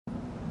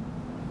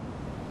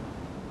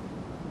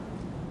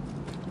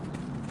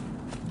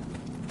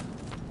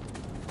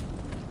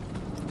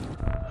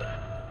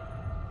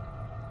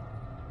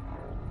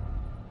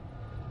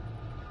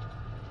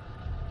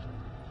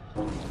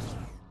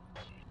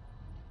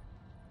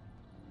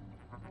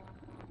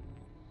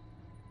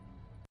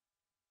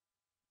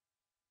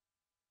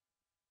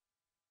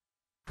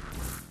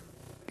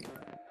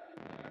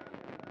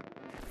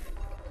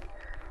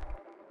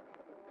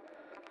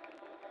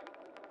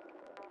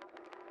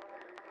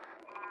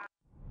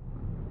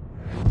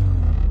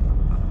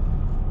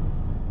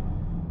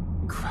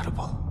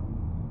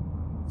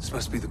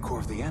This must be the core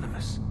of the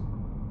Animus.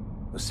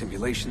 No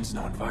simulations,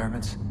 no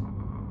environments.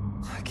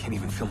 I can't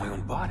even feel my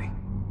own body.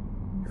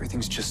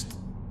 Everything's just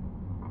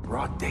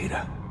raw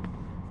data.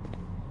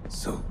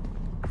 So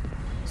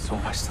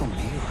am I still me,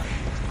 or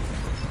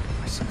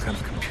am I some kind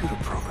of computer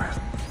program?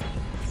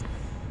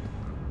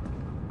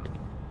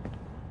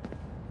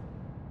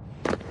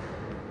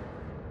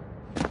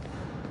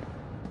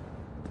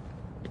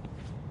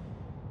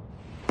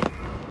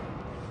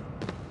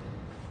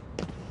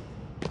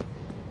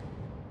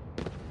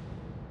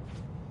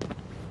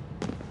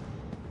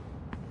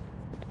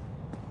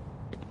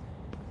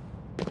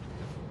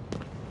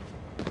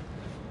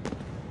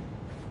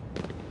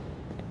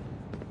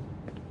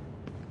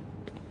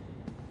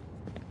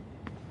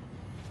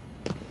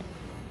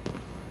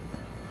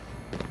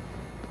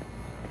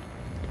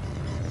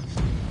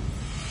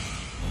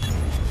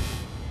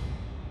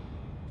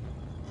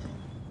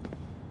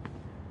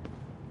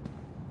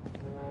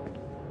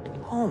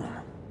 Home.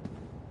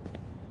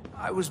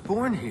 I was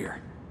born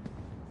here.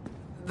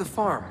 The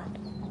farm.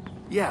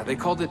 Yeah, they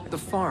called it the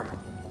farm.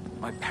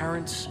 My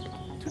parents,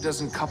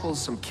 24 couples,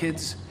 some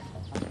kids,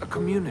 a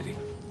community.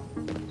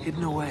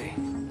 Hidden away.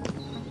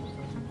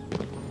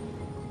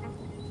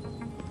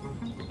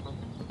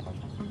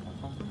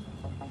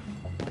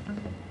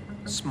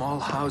 Small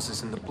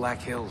houses in the Black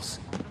Hills.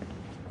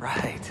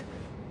 Right.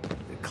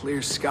 The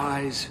clear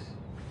skies,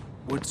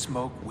 wood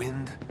smoke,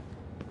 wind,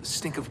 the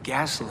stink of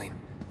gasoline.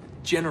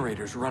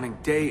 Generators running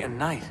day and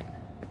night.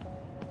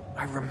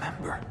 I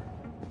remember.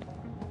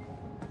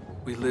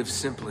 We lived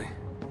simply,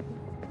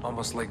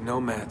 almost like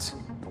nomads.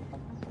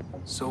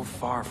 So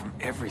far from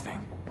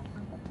everything.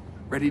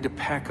 Ready to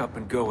pack up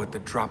and go at the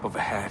drop of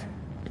a hat.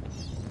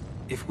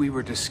 If we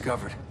were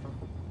discovered.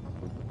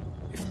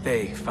 If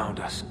they found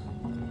us.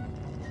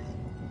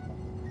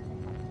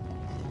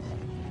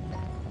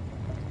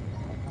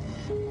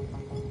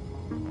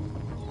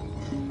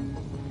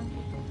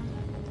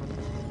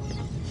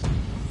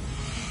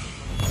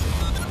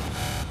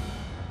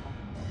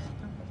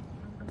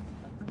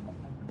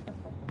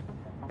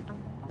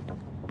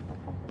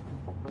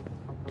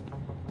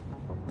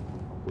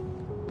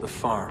 The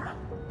farm.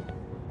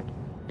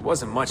 It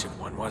wasn't much of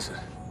one, was it?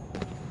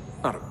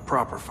 Not a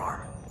proper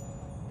farm.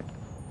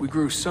 We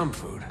grew some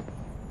food.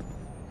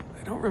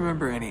 I don't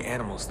remember any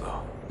animals,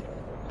 though.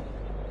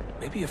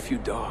 Maybe a few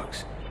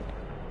dogs.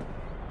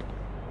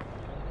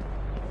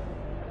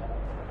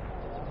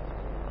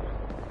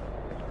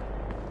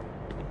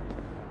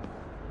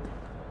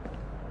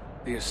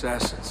 The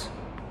assassins.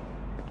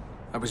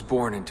 I was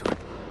born into it.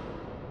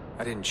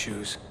 I didn't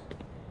choose.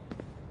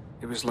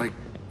 It was like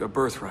a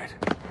birthright.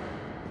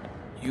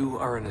 You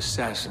are an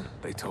assassin,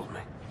 they told me.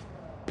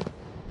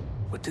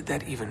 What did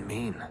that even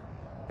mean?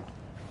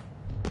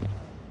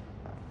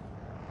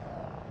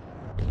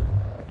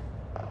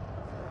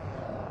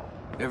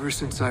 Ever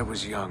since I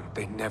was young,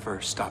 they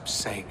never stopped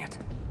saying it.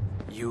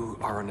 You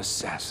are an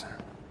assassin.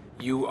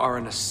 You are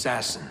an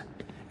assassin.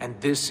 And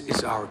this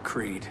is our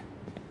creed.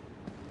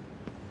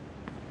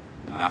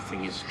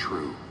 Nothing is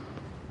true.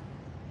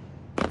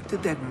 What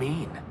did that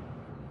mean?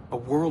 A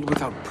world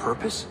without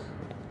purpose?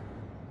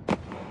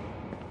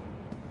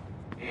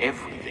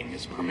 Everything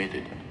is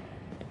permitted.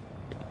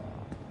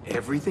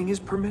 Everything is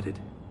permitted?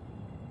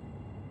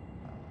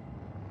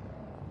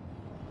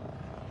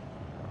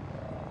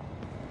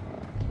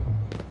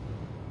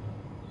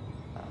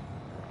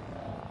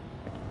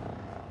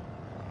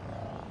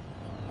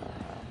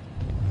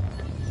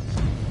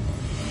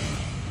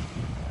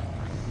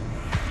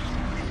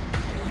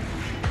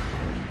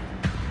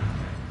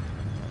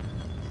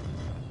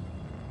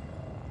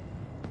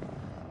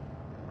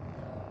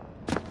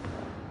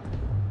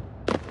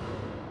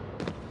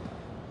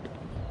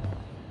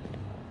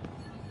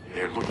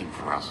 They're looking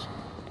for us,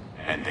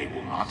 and they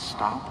will not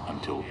stop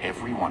until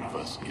every one of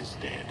us is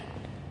dead.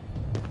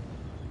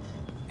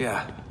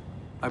 Yeah,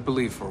 I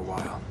believed for a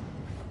while.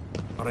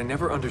 But I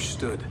never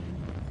understood.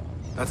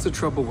 That's the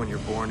trouble when you're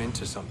born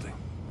into something.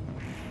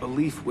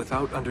 Belief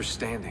without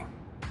understanding.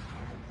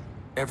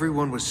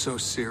 Everyone was so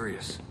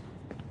serious.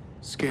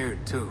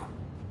 Scared, too.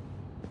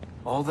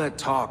 All that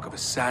talk of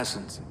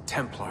assassins and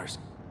Templars.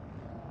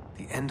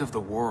 The end of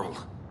the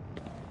world.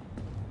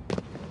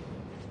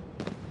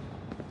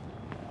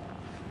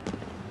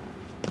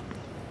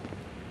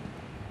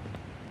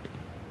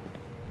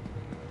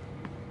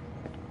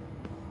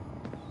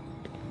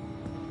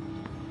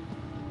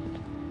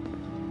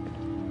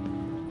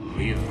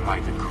 Live by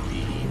the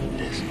creed,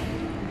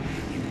 Desmond.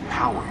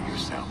 Empower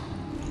yourself.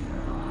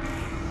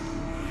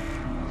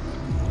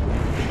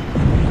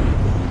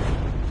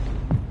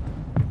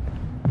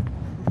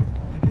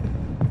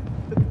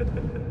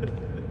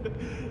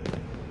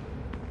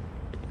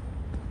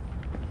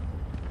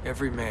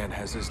 Every man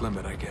has his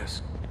limit, I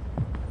guess.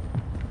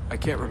 I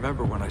can't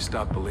remember when I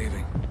stopped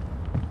believing.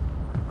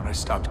 When I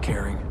stopped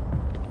caring.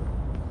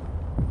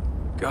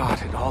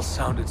 God, it all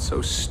sounded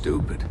so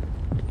stupid.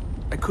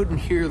 I couldn't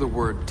hear the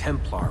word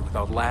Templar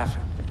without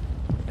laughing.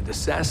 And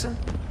assassin?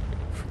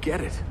 Forget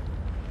it.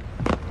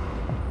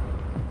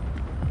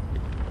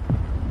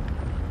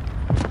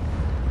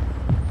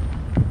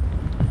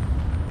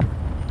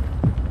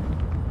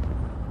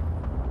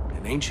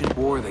 ancient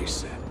war, they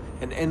said.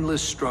 An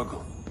endless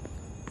struggle.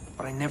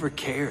 But I never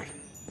cared.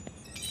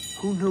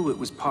 Who knew it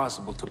was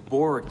possible to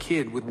bore a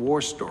kid with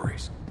war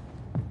stories?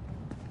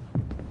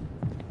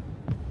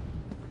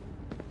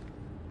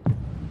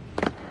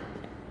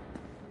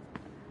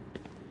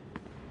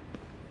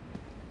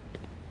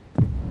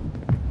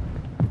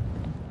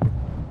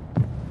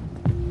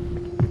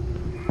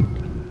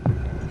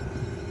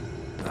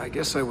 I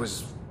guess I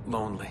was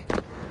lonely.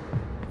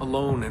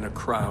 Alone in a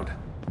crowd.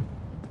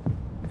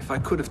 If I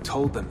could have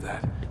told them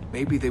that,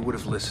 maybe they would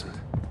have listened.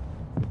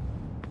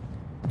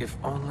 If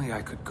only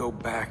I could go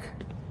back.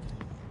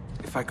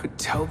 If I could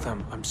tell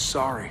them I'm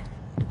sorry.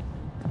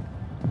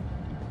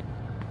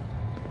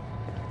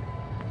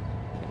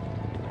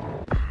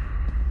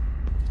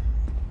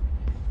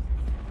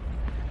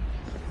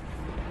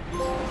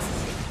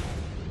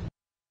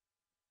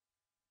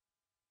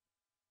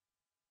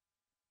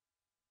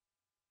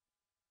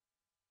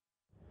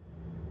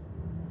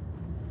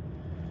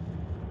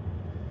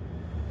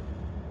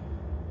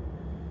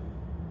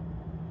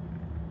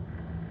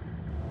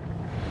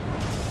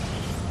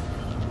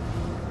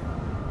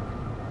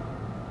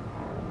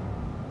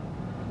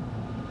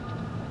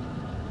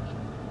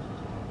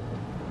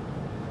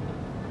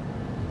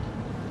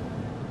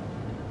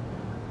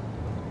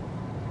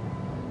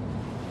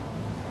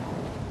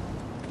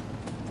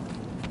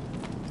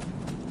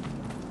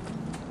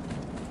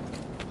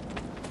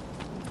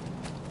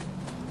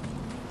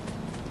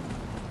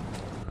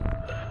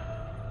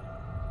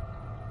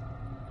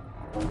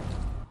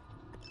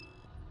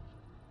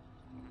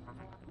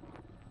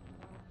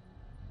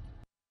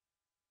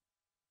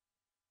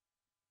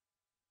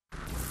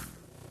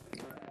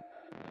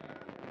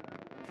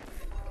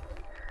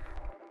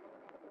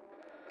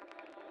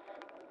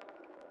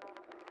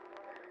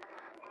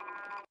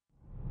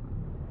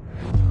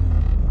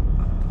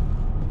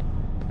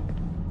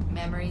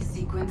 Memory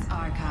sequence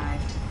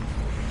archived.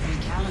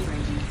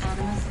 Recalibrating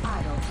Animus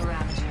idle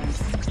parameters.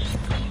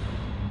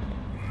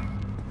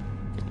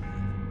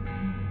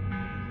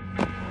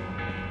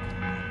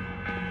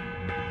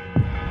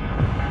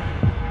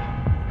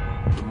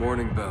 The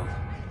morning bell.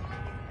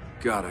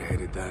 God, I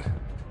hated that.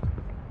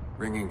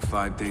 Ringing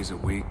 5 days a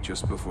week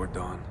just before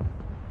dawn.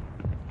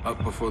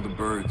 Up before the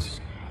birds.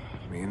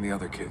 Me and the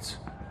other kids.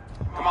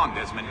 Come on,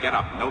 Desmond, get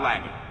up. No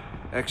lagging.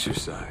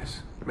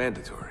 Exercise.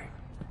 Mandatory.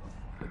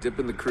 A dip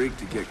in the creek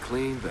to get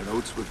clean, then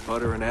oats with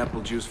butter and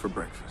apple juice for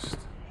breakfast.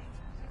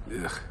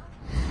 Ugh.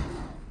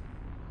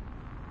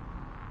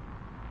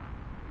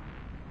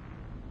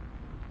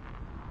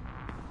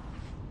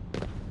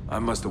 I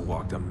must have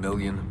walked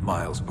 1,000,000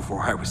 miles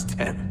before I was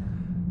 10.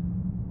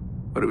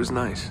 But it was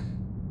nice.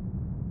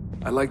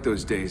 I liked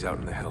those days out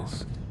in the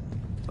hills.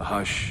 The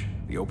hush,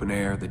 the open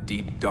air, the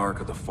deep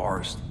dark of the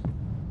forest.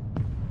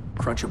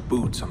 Crunch of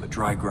boots on the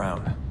dry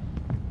ground.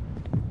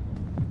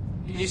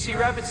 Can you see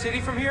Rapid City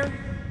from here?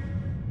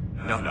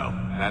 No,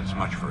 that's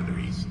much further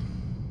east.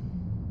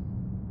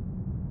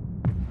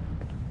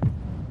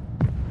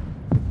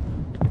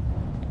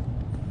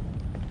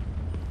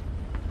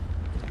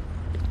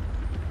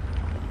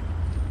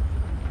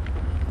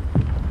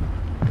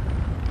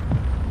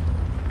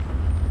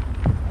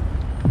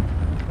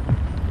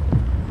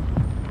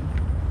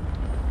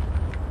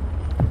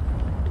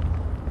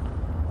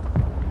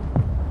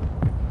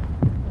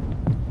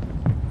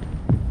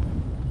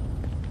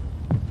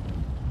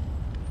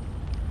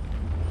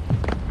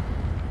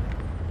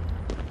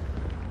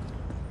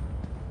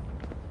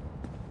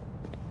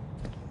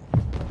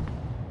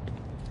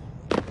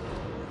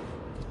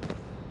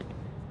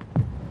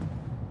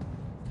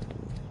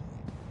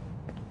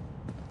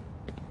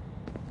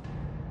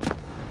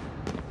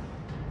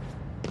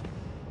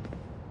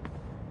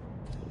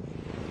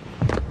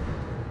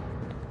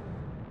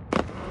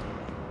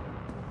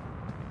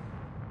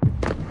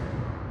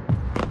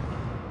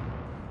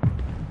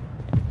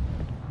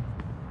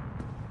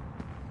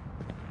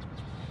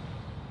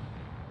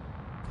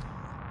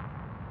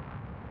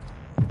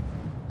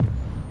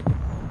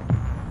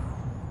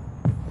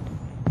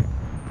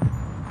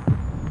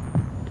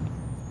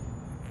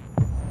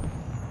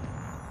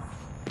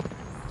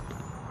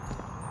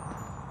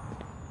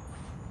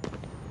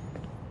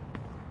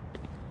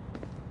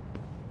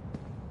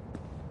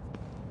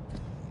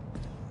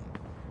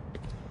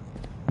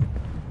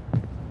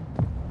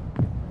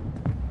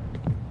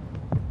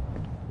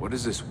 What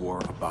is this war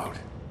about?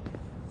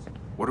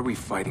 What are we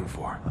fighting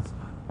for?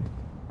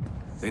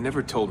 They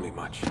never told me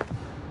much.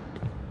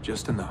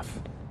 Just enough.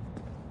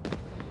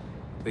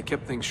 They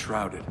kept things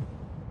shrouded.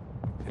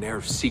 An air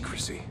of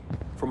secrecy.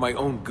 For my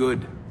own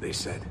good, they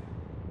said.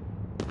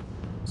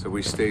 So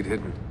we stayed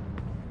hidden.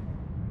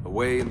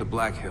 Away in the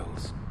Black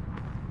Hills.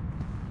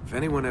 If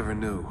anyone ever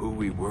knew who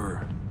we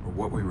were, or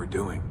what we were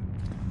doing,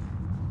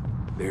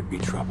 there'd be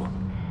trouble.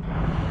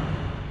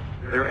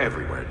 They're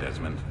everywhere,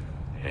 Desmond.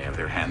 They have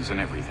their hands in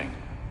everything.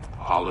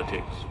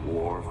 Politics,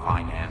 war,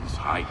 finance,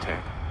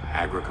 high-tech,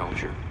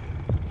 agriculture.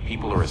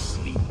 People are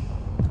asleep.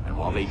 And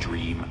while they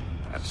dream,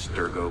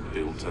 Abstergo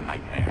builds a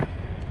nightmare.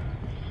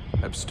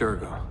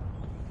 Abstergo.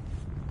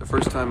 The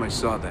first time I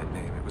saw that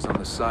name, it was on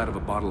the side of a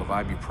bottle of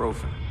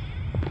ibuprofen.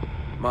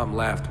 Mom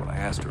laughed when I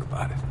asked her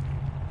about it.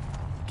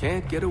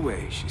 Can't get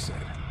away, she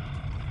said.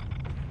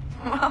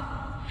 Well,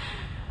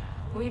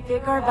 we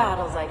pick our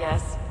battles, I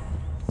guess.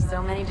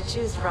 So many to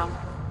choose from.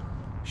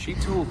 She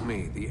told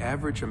me the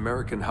average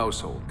American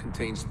household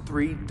contains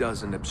 3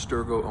 dozen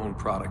Abstergo-owned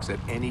products at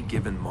any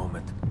given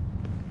moment.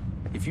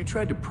 If you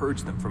tried to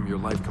purge them from your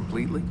life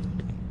completely,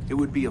 it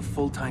would be a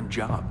full-time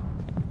job.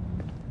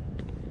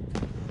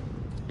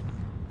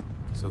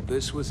 So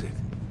this was it.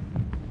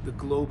 The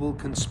global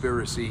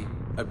conspiracy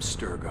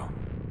Abstergo.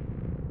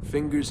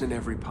 Fingers in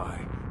every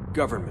pie.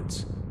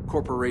 Governments,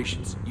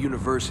 corporations,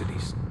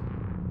 universities.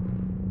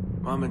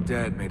 Mom and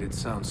Dad made it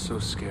sound so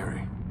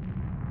scary.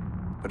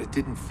 But it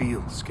didn't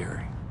feel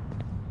scary.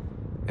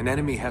 An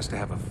enemy has to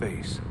have a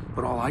face,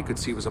 but all I could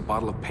see was a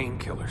bottle of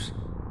painkillers.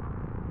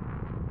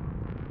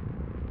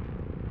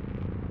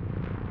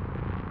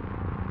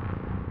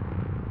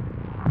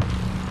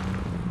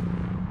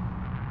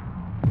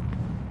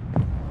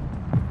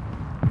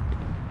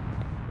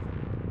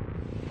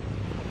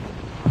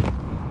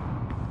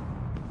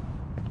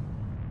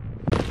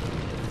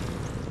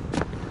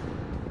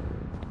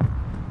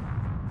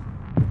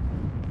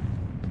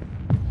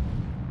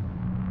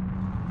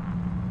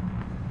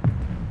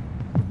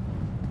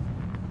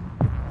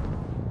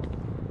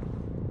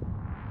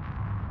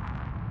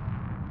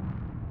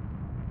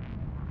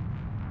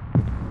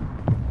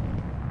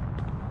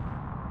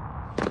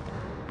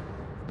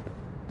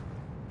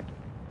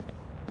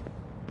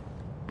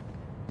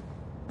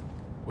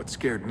 What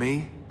scared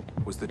me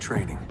was the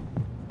training.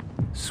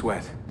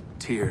 Sweat,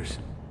 tears,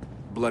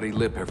 bloody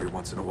lip every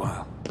once in a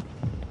while.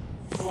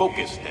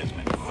 Focus,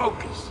 Desmond,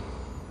 focus.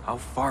 How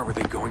far were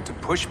they going to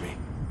push me?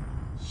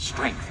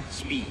 Strength,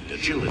 speed,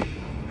 agility.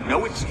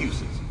 No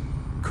excuses.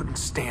 Couldn't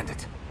stand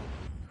it.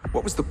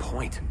 What was the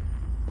point?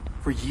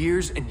 For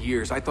years and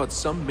years, I thought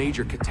some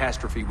major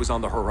catastrophe was on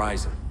the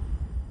horizon.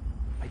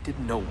 I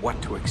didn't know what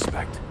to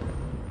expect.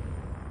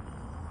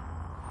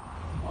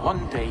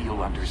 One day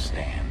you'll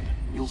understand.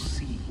 You'll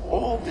see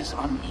all this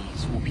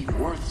unease will be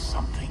worth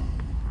something.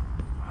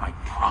 I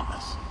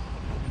promise.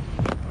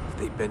 If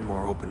they'd been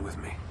more open with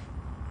me.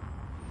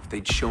 If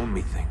they'd shown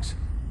me things.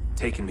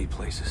 Taken me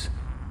places.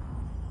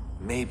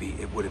 Maybe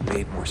it would have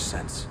made more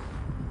sense.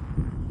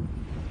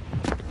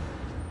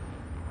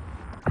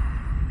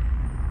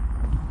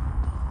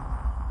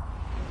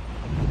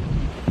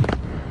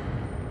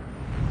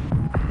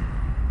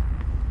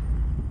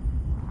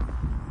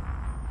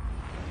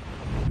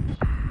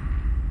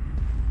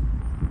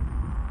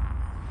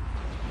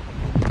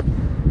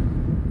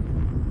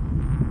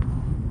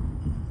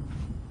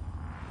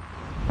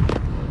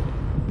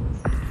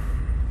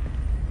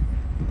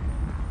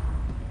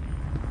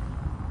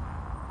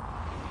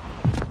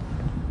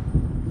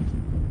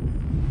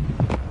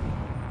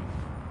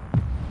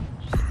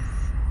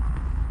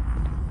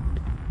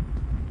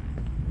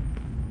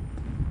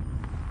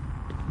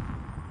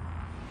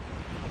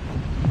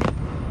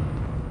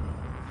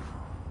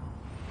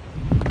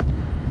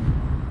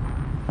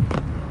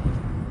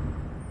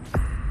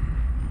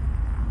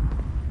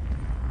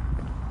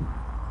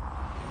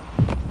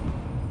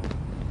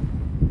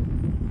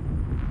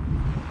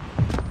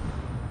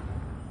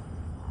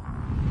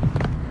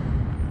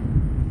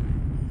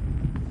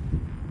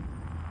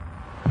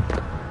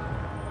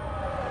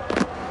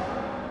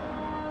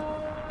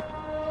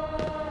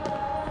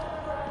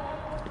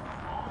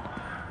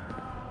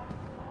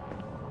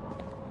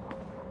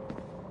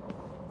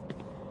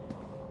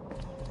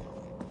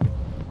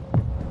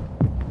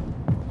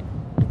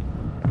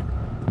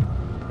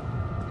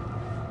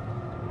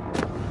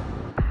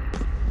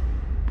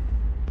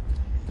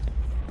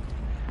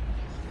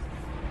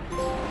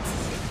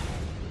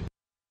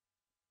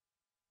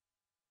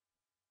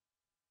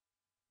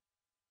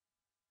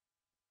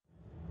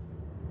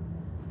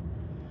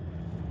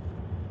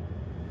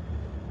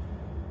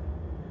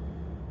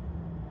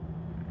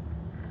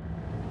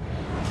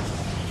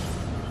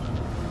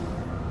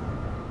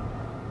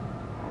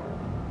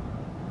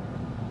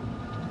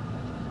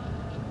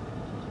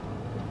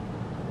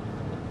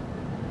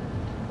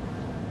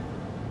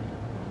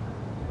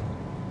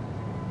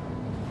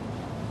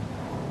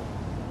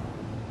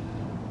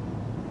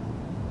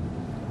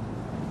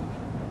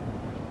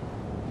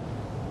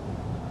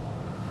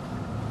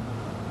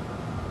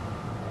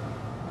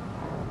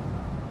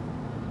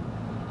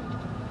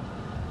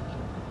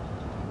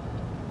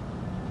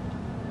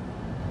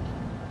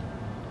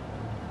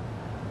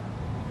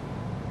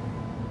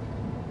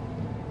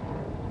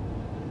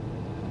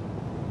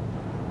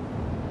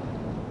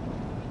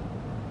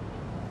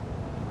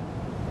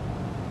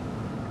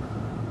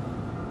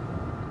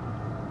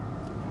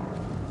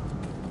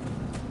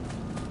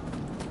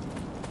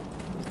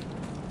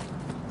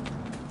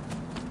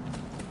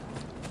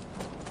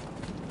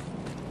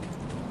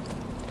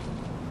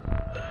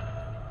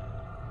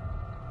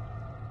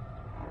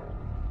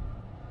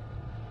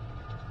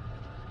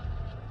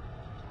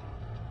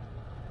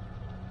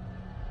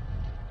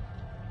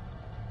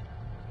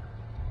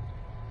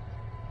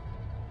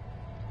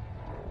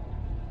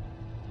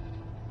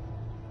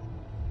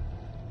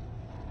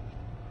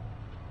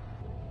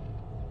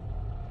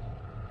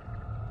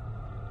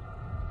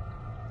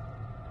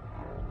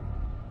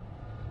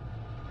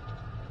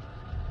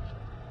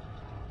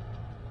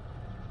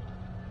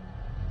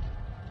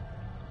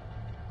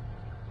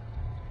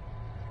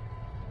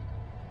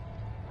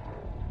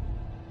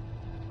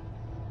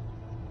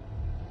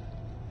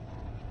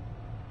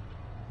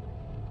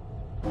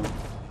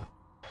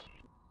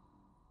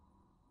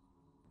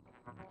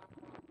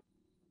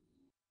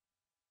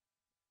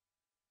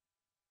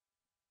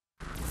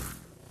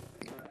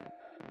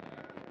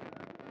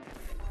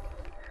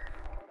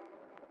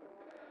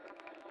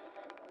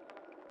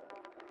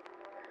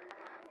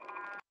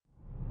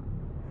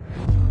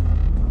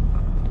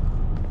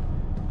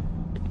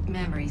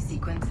 Memory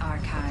sequence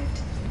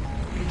archived.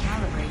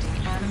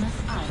 Recalibrating Animus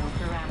idle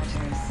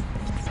parameters.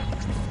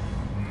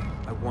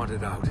 I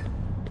wanted out.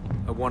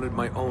 I wanted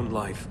my own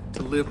life,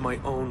 to live my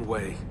own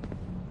way.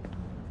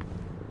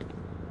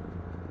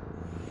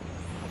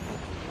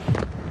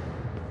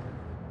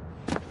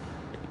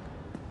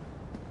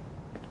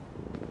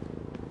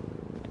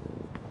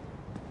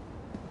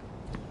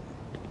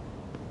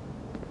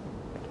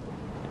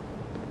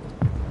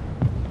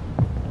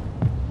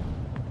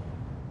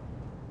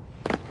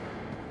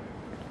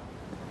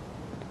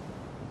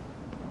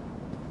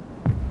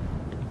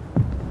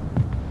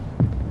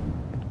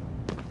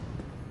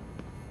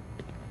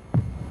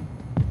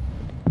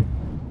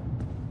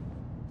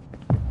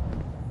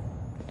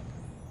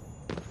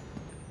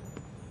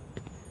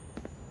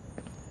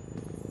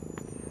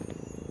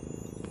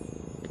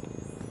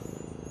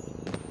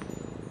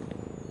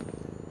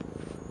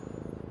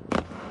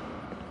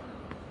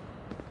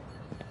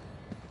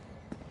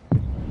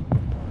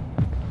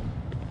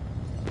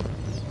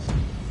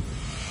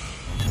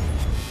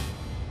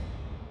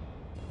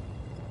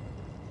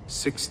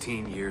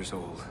 "16 years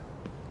old.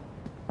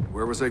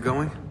 Where was I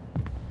going?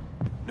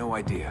 No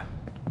idea.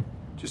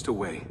 Just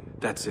away.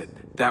 That's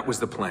it. That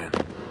was the plan.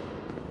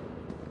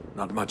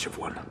 Not much of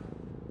one.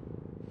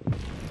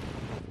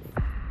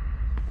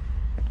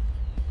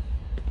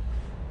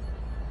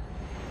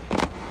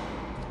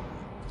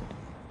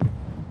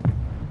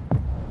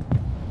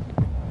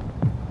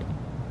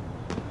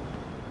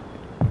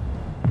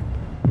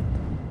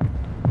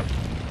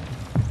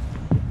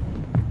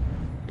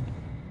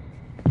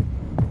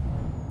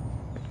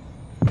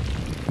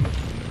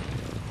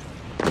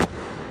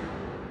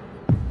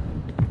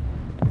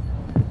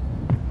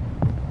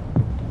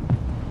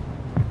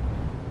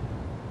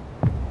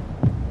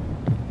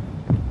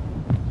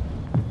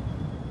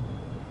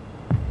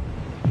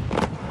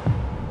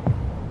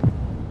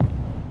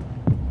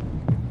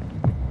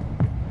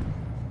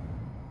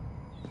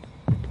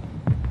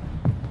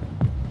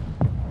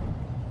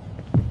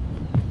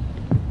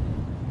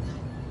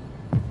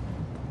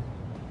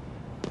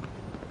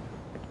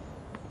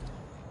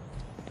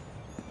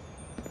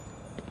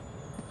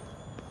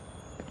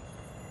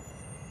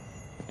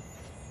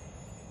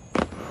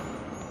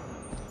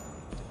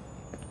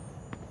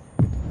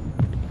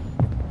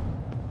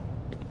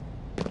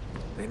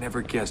 They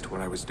never guessed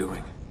what I was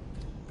doing,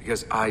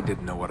 because I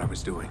didn't know what I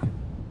was doing.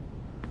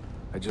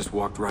 I just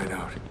walked right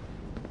out.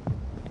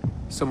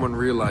 Someone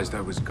realized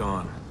I was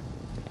gone.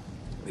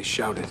 They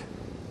shouted.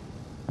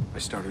 I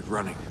started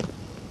running.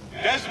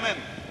 Desmond!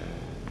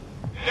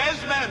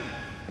 Desmond!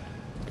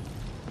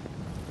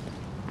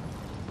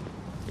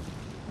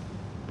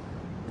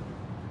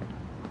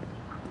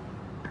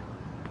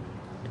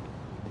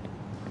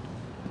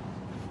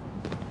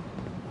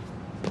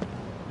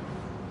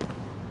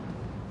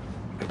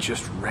 I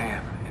just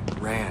ran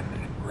and ran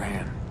and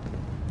ran.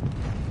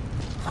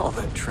 All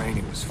that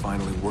training was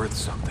finally worth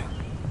something.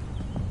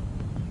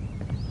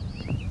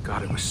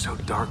 God, it was so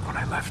dark when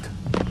I left.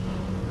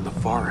 In the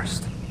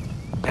forest.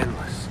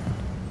 Endless.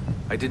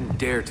 I didn't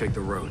dare take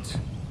the roads.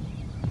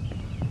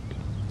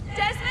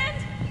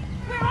 Desmond?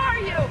 Where are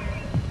you?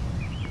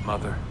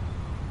 Mother.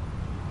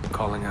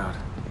 Calling out.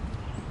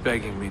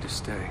 Begging me to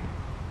stay.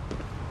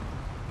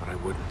 But I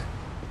wouldn't.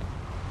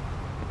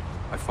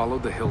 I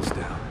followed the hills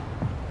down.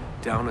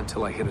 Down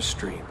until I hit a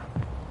stream.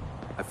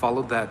 I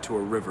followed that to a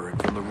river,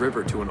 and from the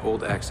river to an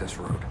old access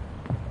road.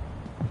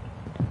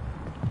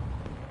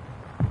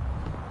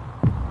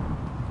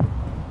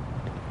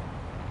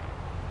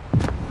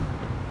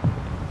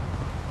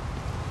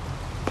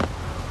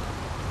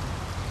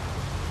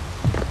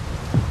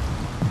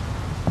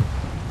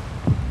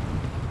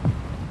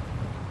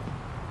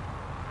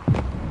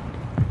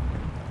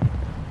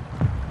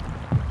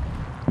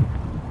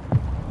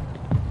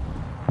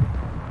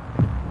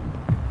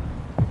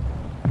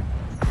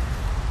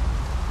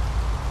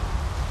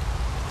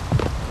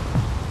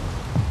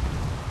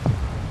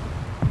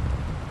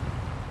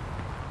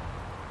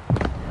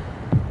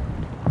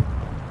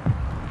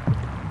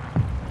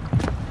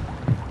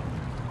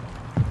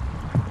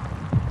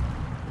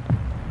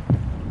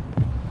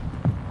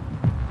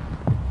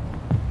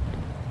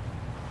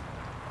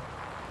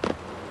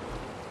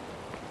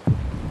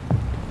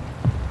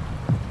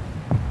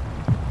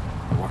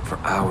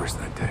 Hours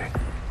that day.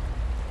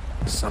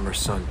 The summer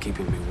sun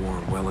keeping me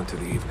warm well into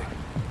the evening.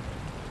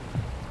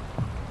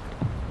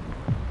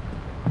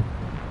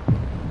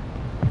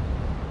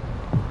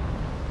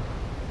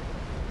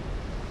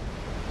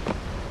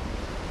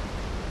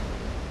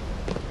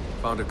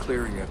 Found a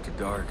clearing after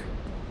dark.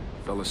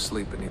 Fell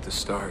asleep beneath the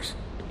stars.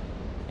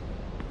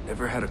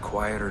 Never had a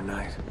quieter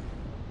night.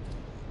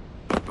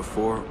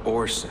 Before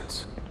or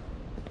since.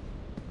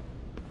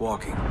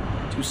 Walking.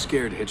 Too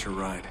scared to hitch a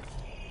ride.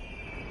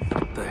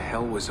 What the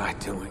hell was I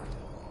doing?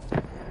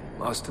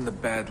 Lost in the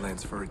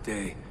Badlands for a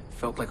day.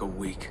 Felt like a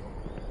week.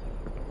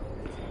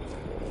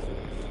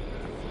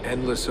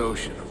 Endless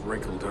ocean of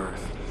wrinkled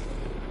earth.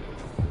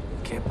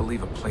 Can't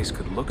believe a place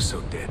could look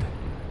so dead.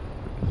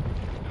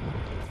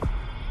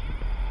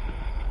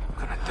 I'm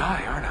gonna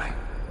die, aren't I?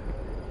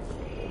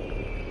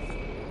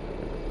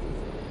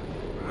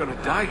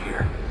 gonna die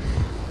here.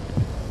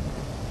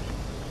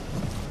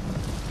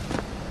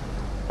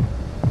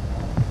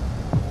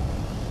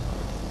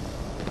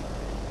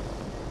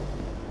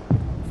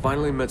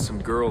 Finally met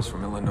some girls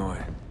from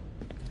Illinois.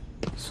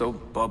 So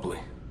bubbly,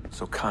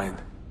 so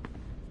kind.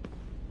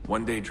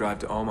 One day drive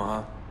to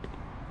Omaha,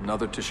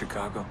 another to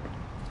Chicago.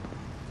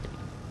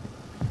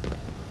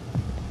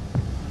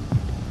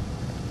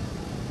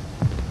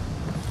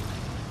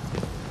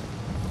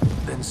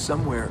 Then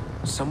somewhere,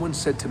 someone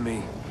said to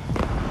me,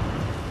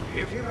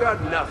 If you've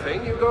got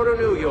nothing, you go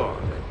to New York.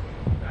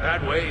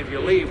 That way, if you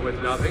leave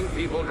with nothing,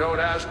 people don't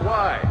ask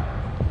why.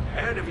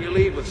 And if you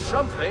leave with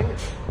something,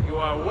 you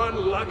are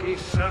one lucky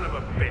son of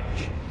a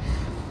bitch.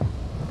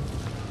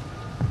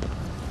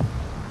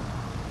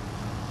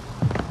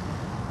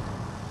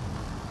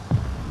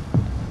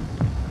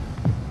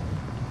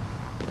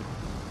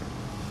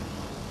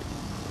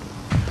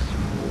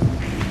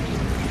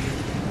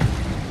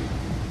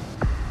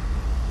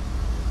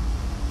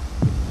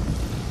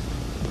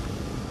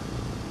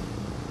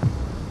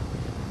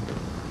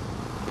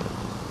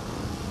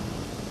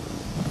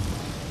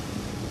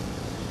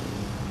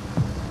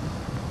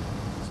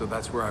 So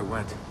that's where I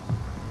went.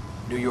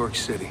 New York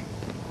City.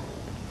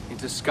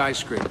 Into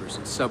skyscrapers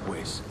and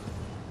subways.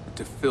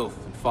 Into filth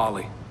and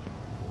folly.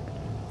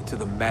 Into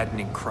the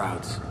maddening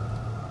crowds.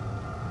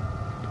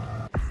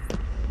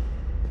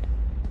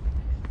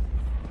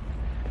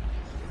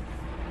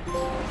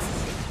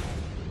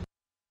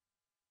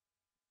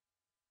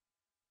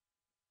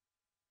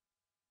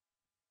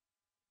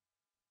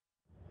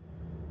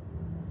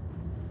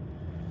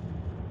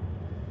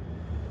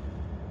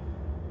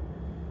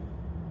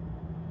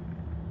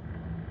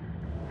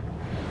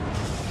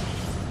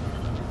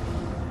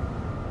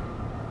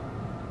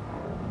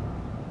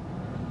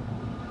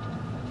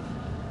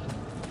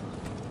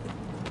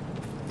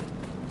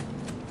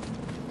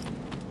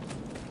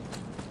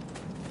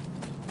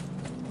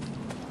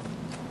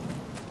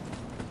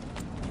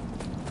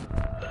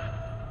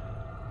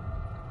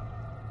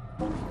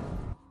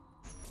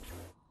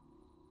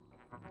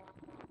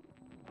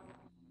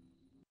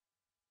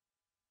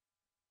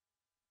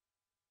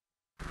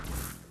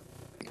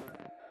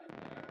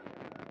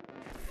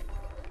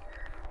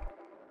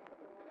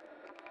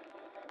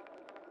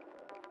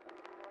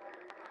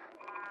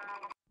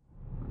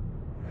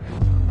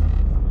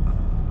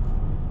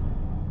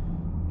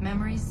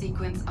 Memory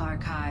sequence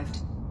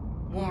archived.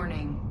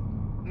 Warning.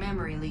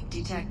 Memory leak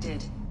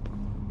detected.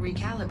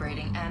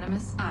 Recalibrating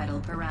Animus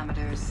idle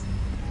parameters.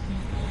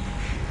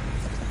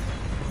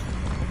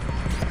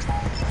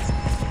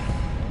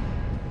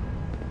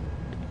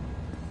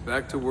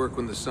 Back to work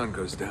when the sun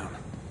goes down.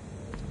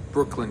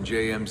 Brooklyn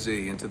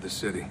JMZ into the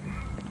city.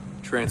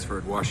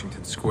 Transferred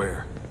Washington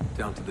Square,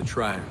 down to the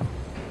Triangle.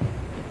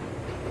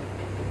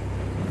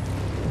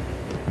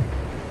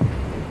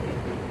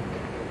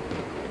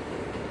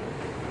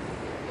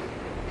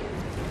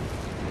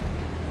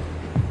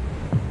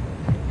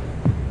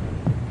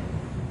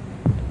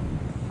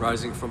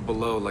 Rising from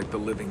below like the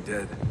living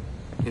dead.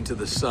 Into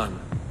the sun,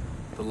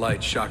 the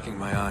light shocking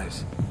my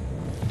eyes.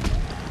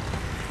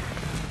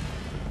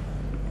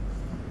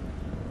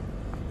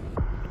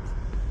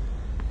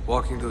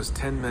 Walking those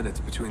 10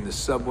 minutes between the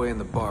subway and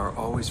the bar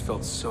always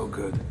felt so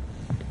good.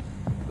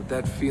 But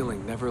that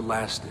feeling never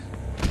lasted.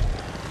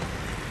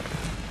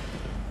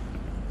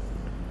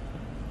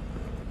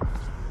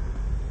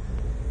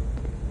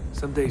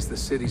 Some days the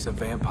city's a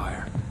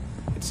vampire.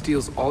 It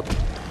steals all...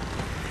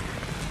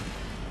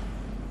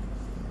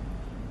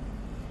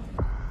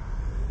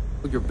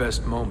 your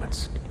best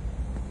moments.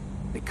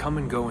 They come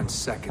and go in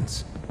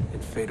seconds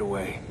and fade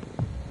away.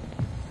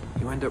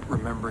 You end up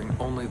remembering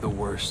only the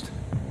worst.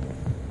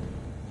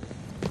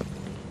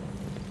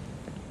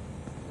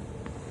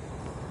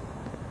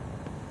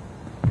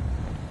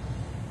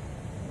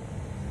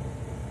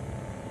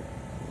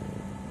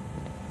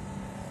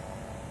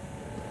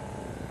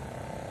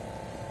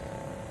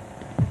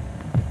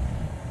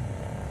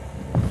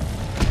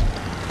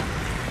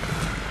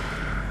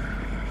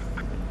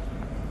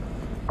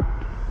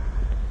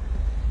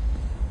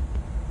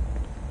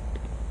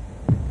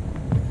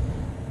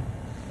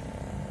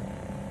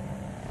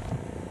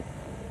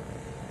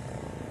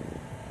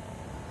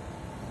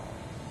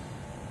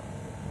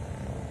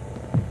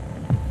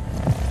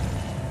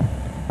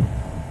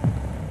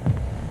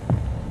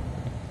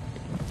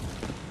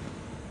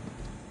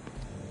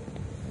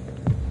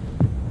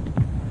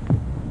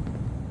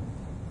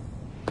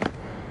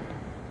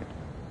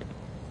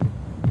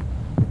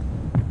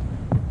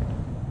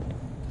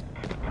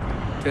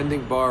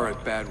 Tending bar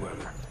at bad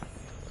weather.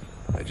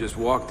 I just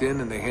walked in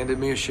and they handed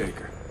me a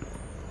shaker.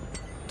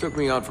 Took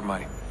me on for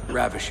my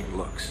ravishing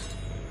looks.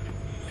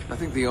 I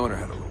think the owner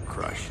had a little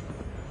crush.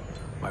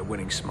 My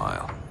winning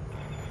smile.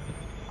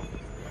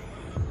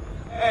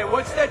 Hey,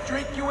 what's that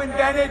drink you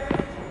invented?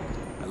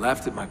 I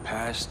laughed at my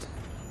past,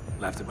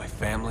 laughed at my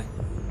family,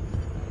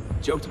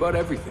 joked about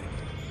everything.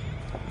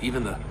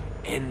 Even the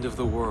end of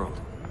the world.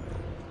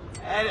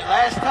 Had it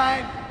last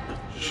time?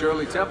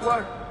 Shirley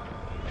Templar?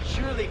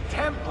 Shirley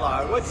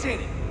Templar, what's in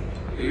it?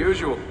 The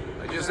usual.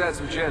 A just had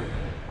some gin.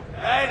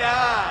 Right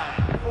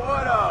on.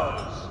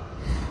 Photos.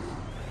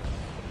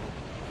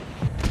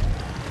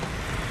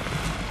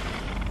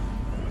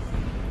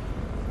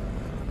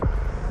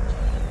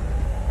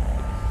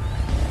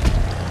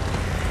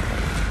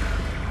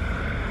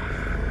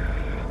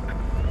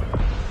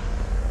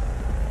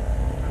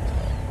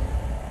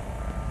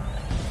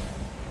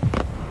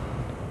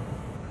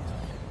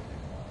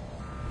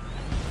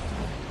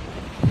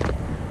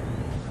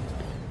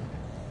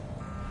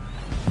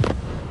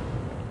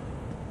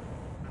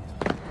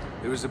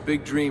 There was a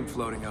big dream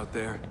floating out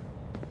there,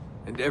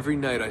 and every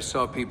night I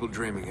saw people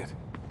dreaming it.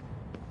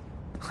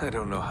 I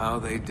don't know how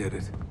they did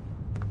it.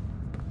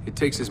 It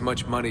takes as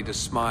much money to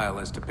smile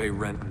as to pay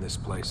rent in this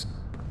place.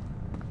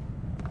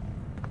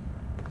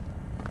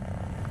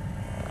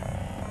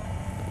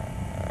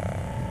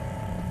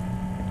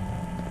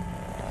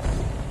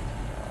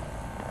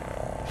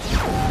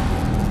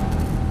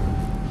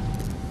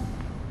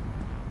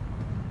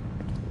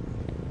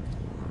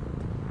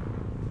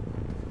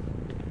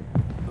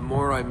 The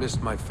more I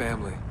missed my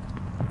family,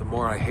 the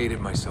more I hated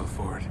myself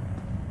for it.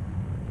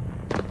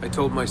 I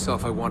told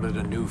myself I wanted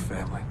a new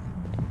family.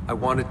 I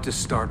wanted to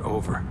start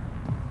over.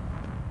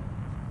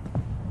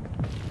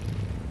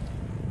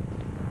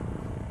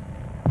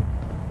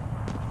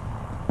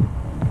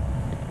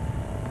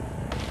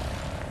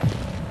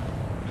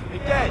 Hey,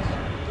 Des,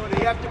 go to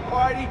the after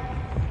party?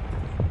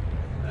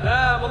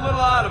 I'm a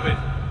little out of it.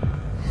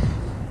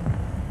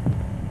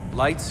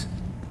 Lights,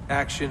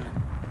 action,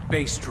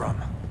 bass drum.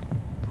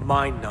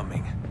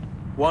 Mind-numbing.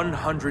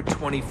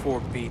 124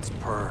 beats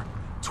per.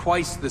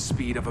 Twice the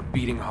speed of a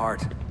beating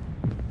heart.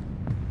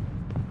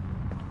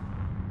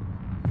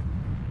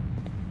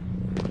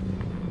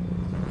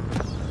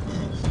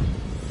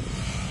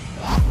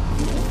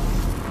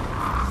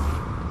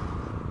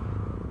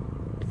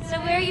 So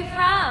where are you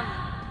from?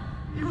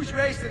 He was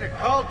raised in a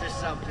cult or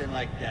something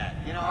like that.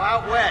 You know,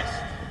 out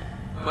west.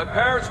 My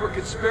parents were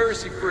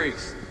conspiracy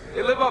freaks.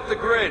 They live off the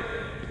grid,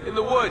 in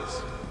the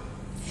woods.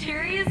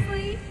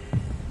 Seriously?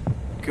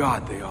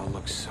 God, they all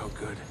look so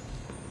good.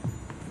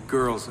 The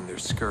girls in their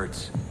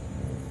skirts,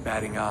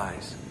 batting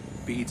eyes,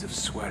 beads of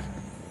sweat.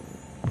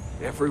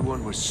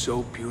 Everyone was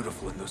so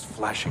beautiful in those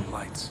flashing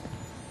lights.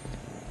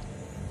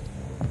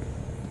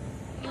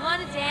 You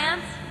want to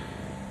dance?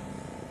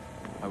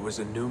 I was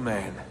a new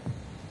man,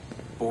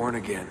 born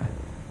again.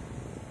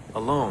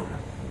 Alone,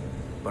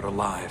 but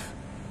alive.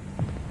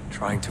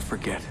 Trying to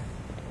forget.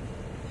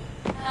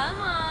 Come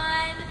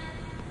on.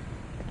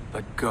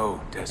 Let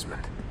go,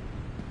 Desmond.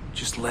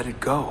 Just let it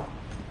go.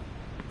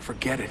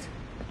 Forget it.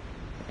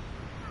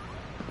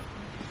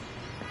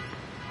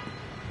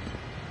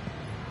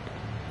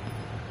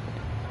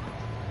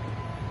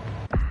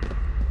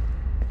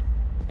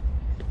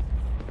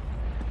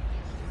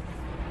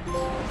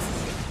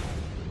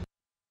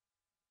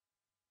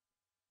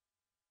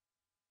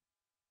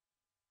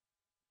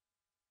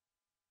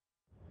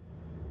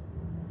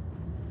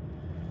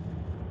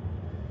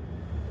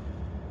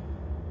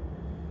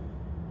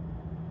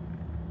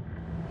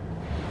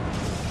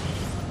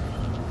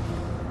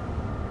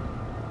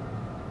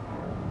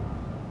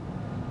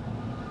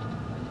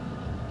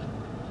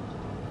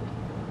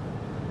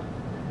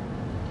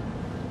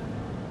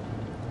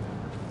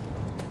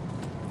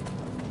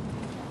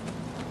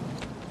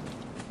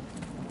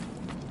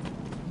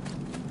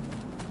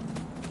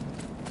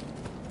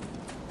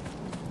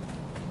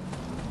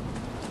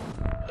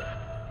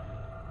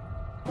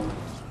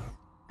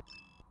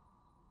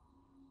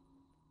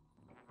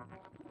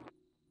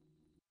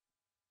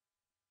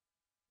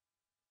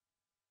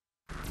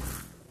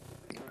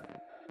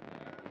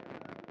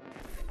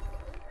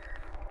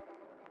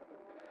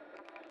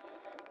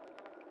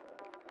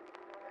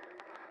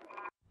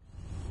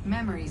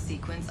 Memory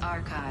sequence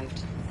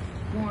archived.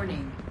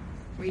 Warning.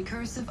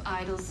 Recursive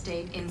idle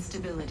state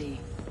instability.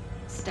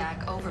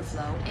 Stack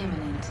overflow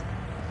imminent.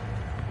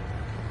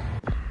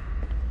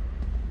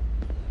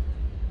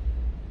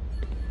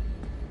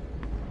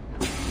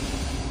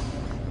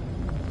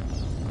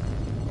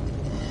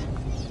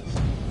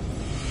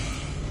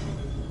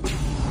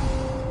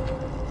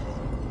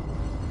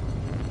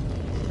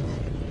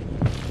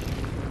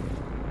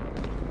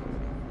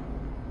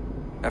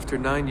 After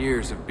 9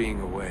 years of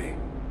being away,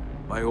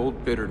 my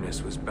old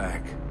bitterness was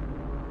back.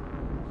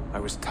 I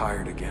was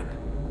tired again.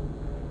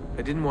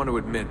 I didn't want to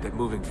admit that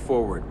moving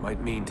forward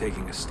might mean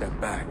taking a step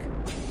back.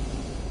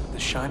 The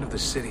shine of the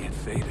city had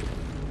faded.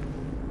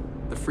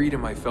 The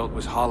freedom I felt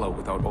was hollow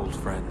without old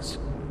friends,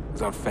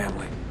 without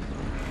family.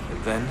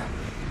 And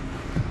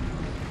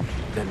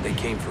then they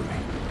came for me.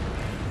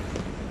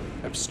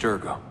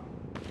 Abstergo.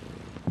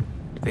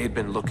 They had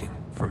been looking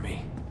for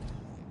me.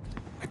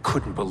 I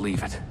couldn't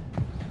believe it.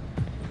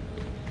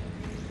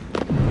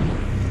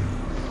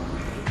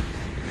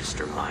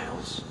 Mr.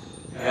 Miles?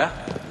 Yeah?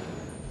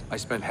 I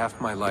spent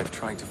half my life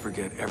trying to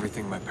forget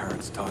everything my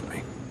parents taught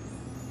me.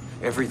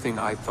 Everything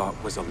I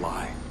thought was a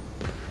lie.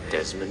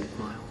 Desmond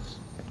Miles?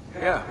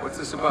 Yeah, what's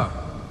this about?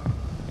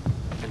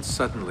 And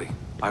suddenly,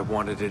 I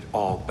wanted it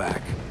all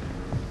back.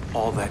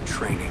 All that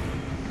training.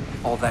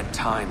 All that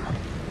time.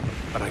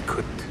 But I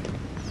couldn't.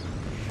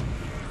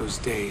 Those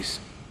days,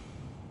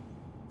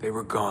 they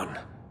were gone.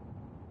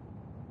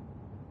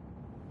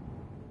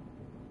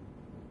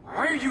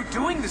 Why are you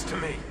doing this to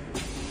me?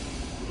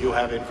 You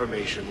have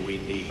information we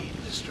need,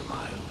 Mr.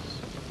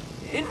 Miles.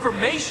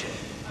 Information?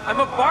 I'm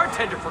a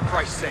bartender, for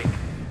Christ's sake.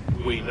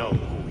 We know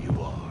who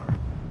you are.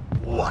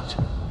 What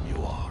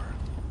you are.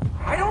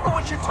 I don't know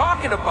what you're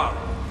talking about.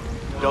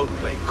 Don't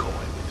play coy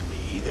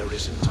with me. There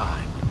isn't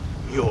time.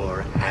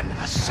 You're an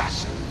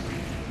assassin.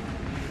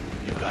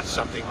 You've got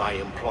something my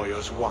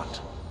employers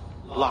want.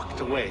 Locked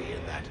away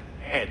in that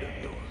head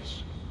of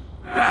yours.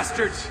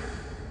 Bastards!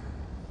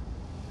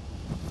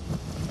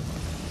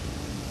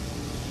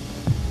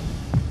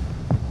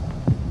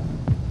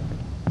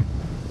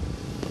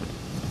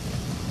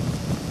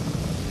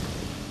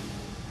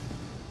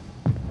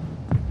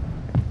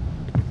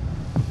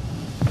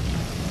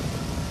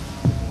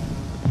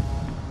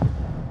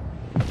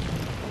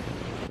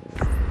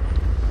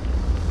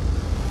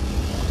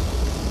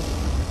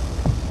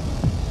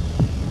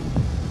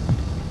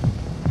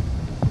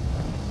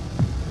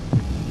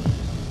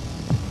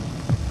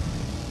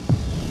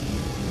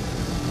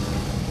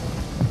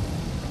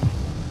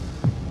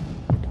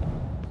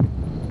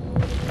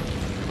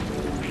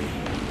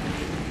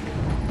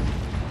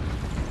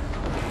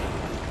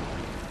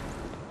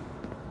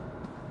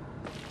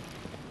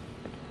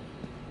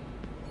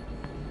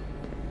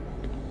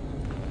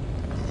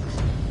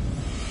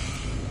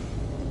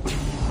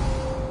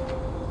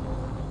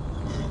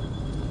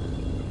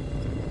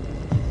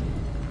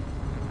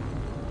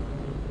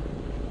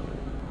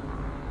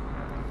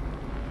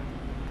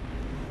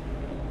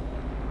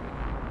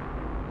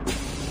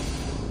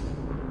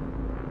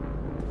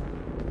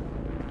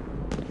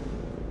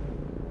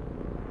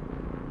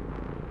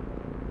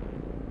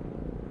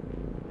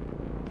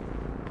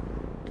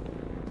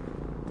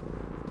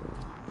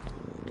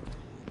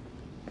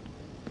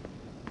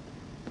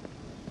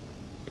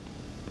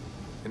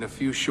 In a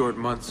few short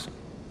months,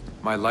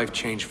 my life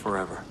changed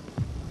forever.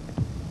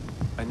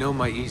 I know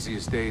my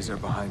easiest days are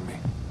behind me,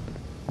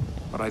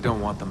 but I don't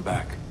want them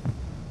back.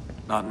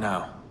 Not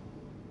now.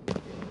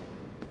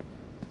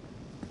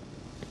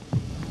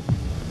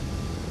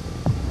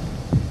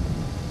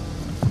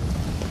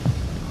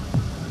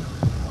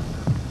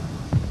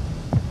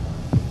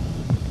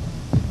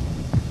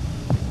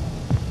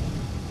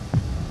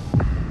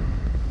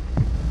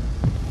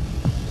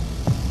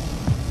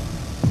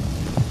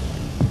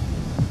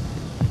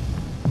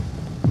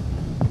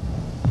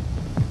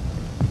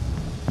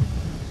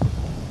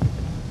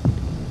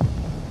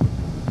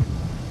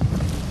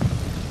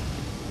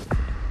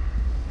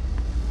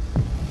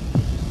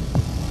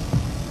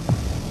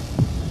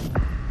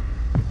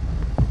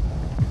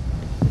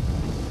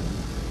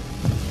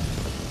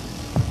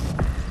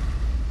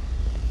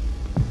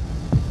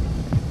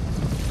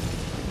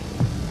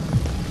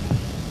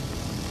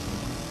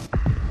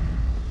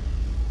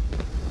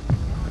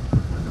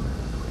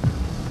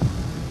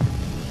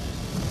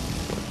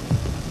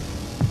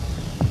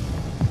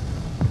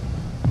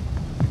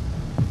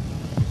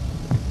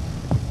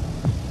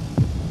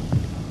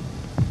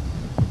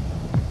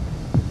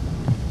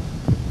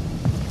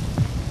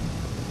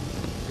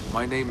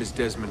 My name is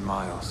Desmond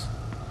Miles,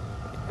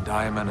 and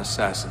I am an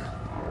assassin.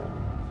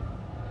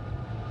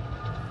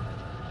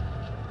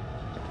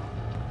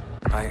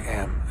 I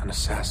am an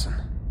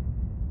assassin.